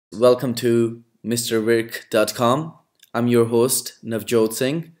Welcome to MrWirk.com. I'm your host Navjot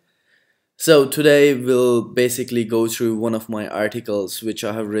Singh. So today we'll basically go through one of my articles which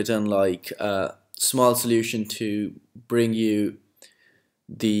I have written, like a small solution to bring you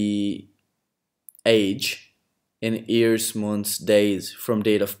the age in years, months, days from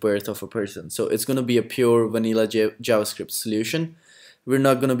date of birth of a person. So it's going to be a pure vanilla JavaScript solution. We're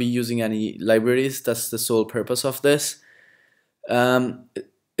not going to be using any libraries. That's the sole purpose of this.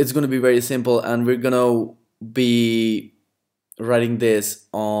 It's going to be very simple, and we're going to be writing this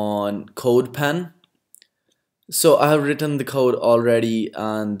on CodePen. So I have written the code already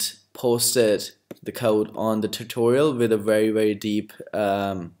and posted the code on the tutorial with a very deep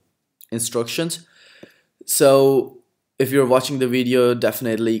instructions. So if you're watching the video,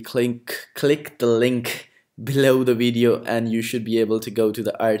 definitely click the link below the video and you should be able to go to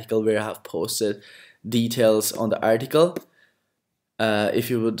the article where I have posted details on the article. If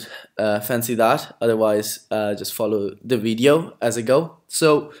you would fancy that. Otherwise, just follow the video as I go.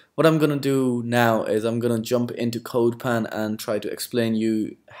 So what I'm gonna do now is I'm gonna jump into CodePen and try to explain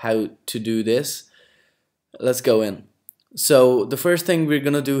you how to do this. Let's go in. So the first thing we're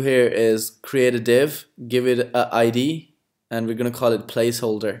gonna do here is create a div, give it an ID, and we're gonna call it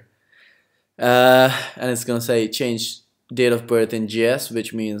placeholder. And it's gonna say change date of birth in JS,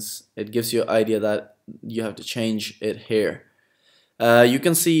 which means it gives you an idea that you have to change it here. You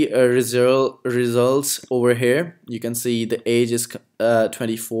can see results over here. You can see the age is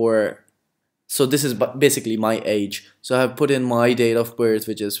 24. So this is basically my age. So I have put in my date of birth,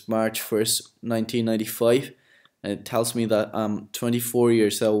 which is March 1st, 1995. And it tells me that I'm 24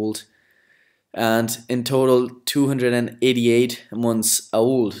 years old. And in total, 288 months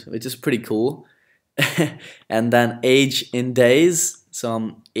old, which is pretty cool. And then age in days. So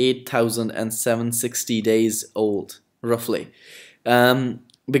I'm 8,760 days old, roughly.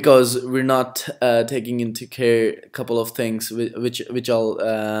 Because we're not taking into care a couple of things which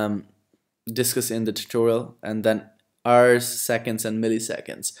I'll discuss in the tutorial, and then hours, seconds, and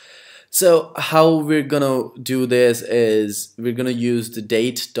milliseconds. So how we're gonna do this is we're gonna use the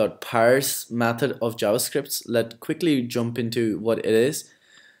date.parse method of JavaScript. Let's quickly jump into what it is.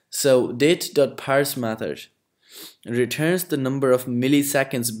 So date.parse method returns the number of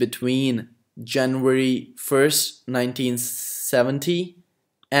milliseconds between January 1st, 1970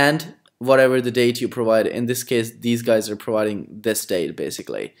 and whatever the date you provide. In this case, these guys are providing this date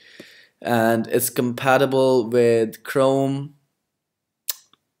basically. And it's compatible with Chrome,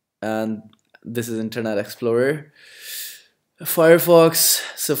 and this is Internet Explorer, Firefox,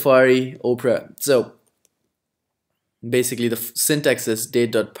 Safari, Opera. So basically the syntax is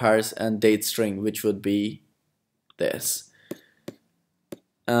date.parse and date string, which would be this.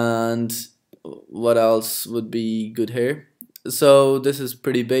 And what else would be good here? So this is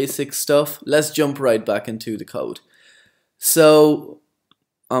pretty basic stuff. Let's jump right back into the code. So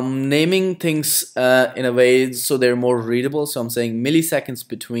I'm naming things in a way so they're more readable. So I'm saying milliseconds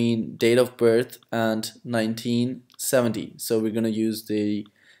between date of birth and 1970. So we're gonna use the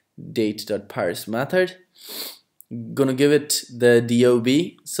date.parse method. Gonna give it the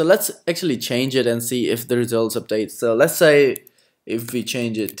DOB. So let's actually change it and see if the results update. So let's say if we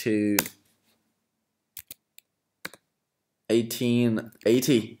change it to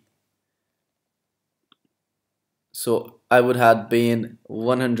 1880, so I would have been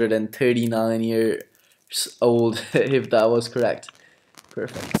 139 years old if that was correct.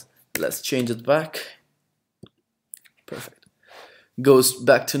 Perfect. Let's change it back. Perfect. Goes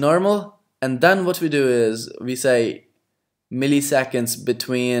back to normal, and then what we do is we say milliseconds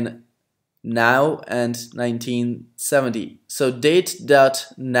between now and 1970. So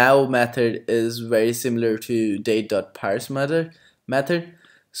date.now method is very similar to date.parse method.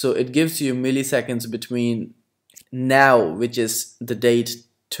 So it gives you milliseconds between now, which is the date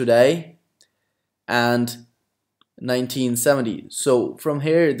today, and 1970. So from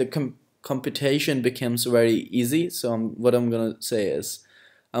here the computation becomes very easy. So what I'm gonna say is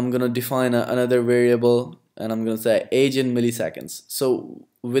I'm gonna define another variable, and I'm gonna say age in milliseconds. So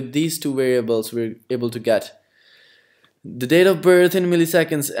with these two variables, we're able to get the date of birth in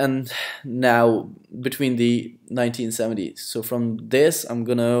milliseconds and now between the 1970s. So from this, I'm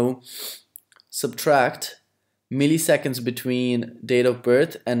gonna subtract milliseconds between date of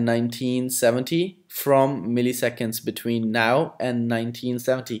birth and 1970 from milliseconds between now and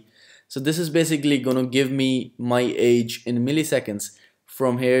 1970. So this is basically gonna give me my age in milliseconds.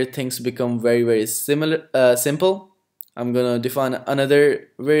 From here, things become very simple. I'm gonna define another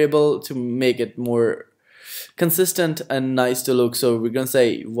variable to make it more consistent and nice to look. So we're gonna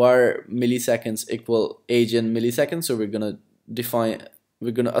say var milliseconds equal age in milliseconds. So we're gonna define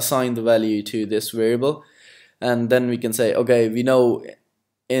we're gonna assign the value to this variable, and then we can say, okay, we know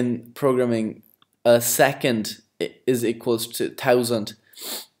in programming a second is equals to 1000,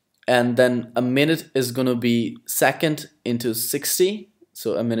 and then a minute is gonna be second into 60,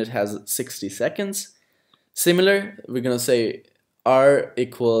 so a minute has 60 seconds. Similar, we're gonna say r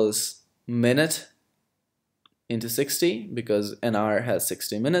equals minute into 60 because an hour has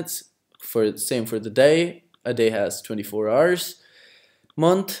 60 minutes. Same for the day, a day has 24 hours. A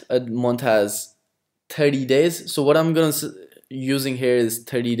month has 30 days. So what I'm gonna using here is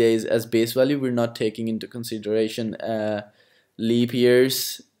 30 days as base value. We're not taking into consideration leap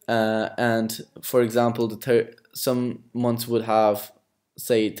years, and for example, some months would have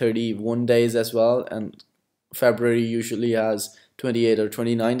say 31 days as well, and February usually has 28 or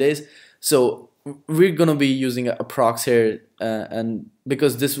 29 days. So we're gonna be using a prox here, and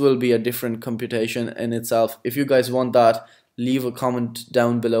because this will be a different computation in itself. If you guys want that, leave a comment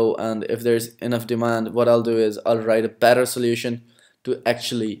down below, and if there's enough demand, what I'll do is I'll write a better solution to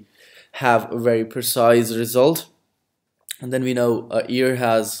actually have a very precise result. And then we know a year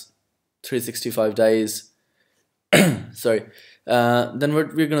has 365 days. Sorry. Then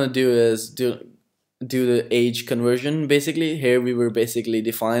what we're gonna do is do the age conversion. Basically here we were basically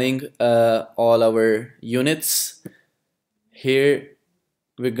defining all our units. Here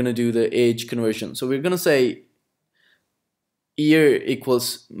we're gonna do the age conversion. So we're gonna say year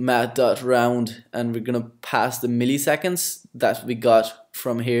equals math.round, and we're gonna pass the milliseconds that we got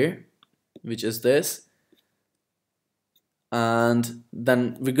from here, which is this, and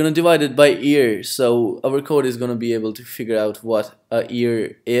then we're gonna divide it by year. So our code is gonna be able to figure out what a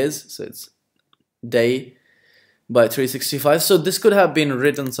year is. So it's day by 365. So this could have been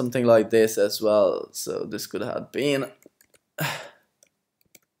written something like this as well. So this could have been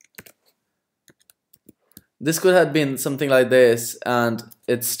something like this, and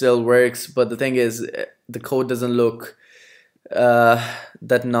it still works. But the thing is, the code doesn't look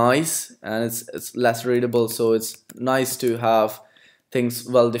that nice, and it's less readable. So it's nice to have things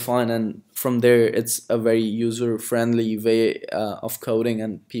well defined, and from there it's a very user-friendly way of coding,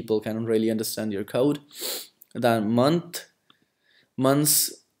 and people can really understand your code. Then months,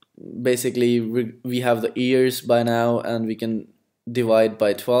 basically we have the years by now, and we can divide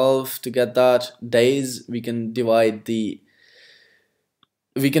by 12 to get that. Days, we can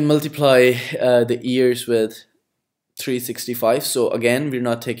multiply the years with 365. So again, we're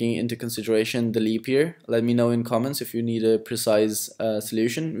not taking into consideration the leap year. Let me know in comments if you need a precise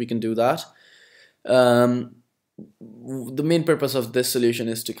solution. We can do that. The main purpose of this solution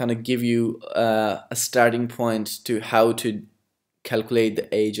is to kind of give you a starting point to how to calculate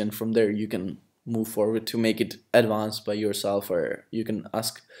the age, and from there you can move forward to make it advanced by yourself, or you can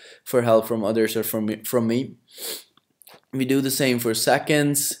ask for help from others or from me. We do the same for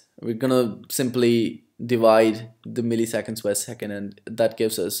seconds. We're gonna simply divide the milliseconds by second, and that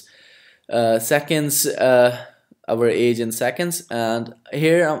gives us seconds, our age in seconds. And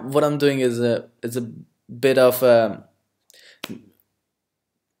here what I'm doing is it's a bit of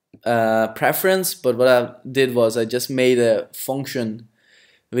preference, but what I did was I just made a function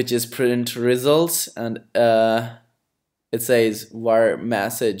which is print results, and it says var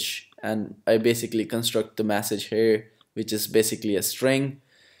message, and I basically construct the message here, which is basically a string.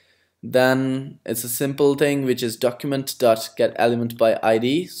 Then it's a simple thing which is document.getElement by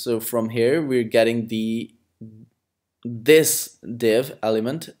ID. So from here we're getting this div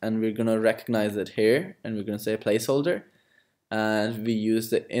element, and we're gonna recognize it here, and we're gonna say placeholder, and we use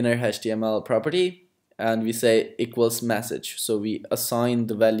the inner HTML property, and we say equals message. So we assign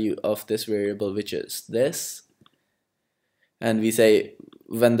the value of this variable, which is this, and we say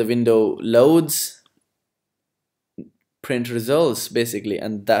when the window loads, print results basically,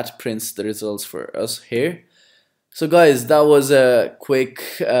 and that prints the results for us here. So guys, that was a quick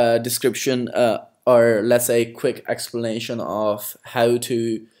description, or let's say quick explanation of how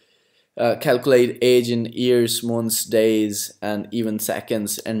to calculate age in years, months, days, and even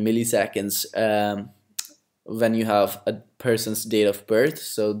seconds and milliseconds when you have a person's date of birth.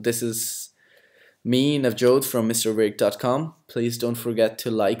 So this is me, Navjot, from MrWork.com. Please don't forget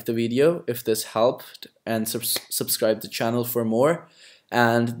to like the video if this helped, and subscribe to the channel for more.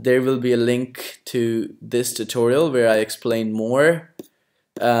 And there will be a link to this tutorial where I explain more.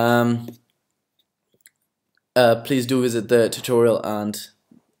 Please do visit the tutorial, and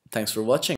thanks for watching.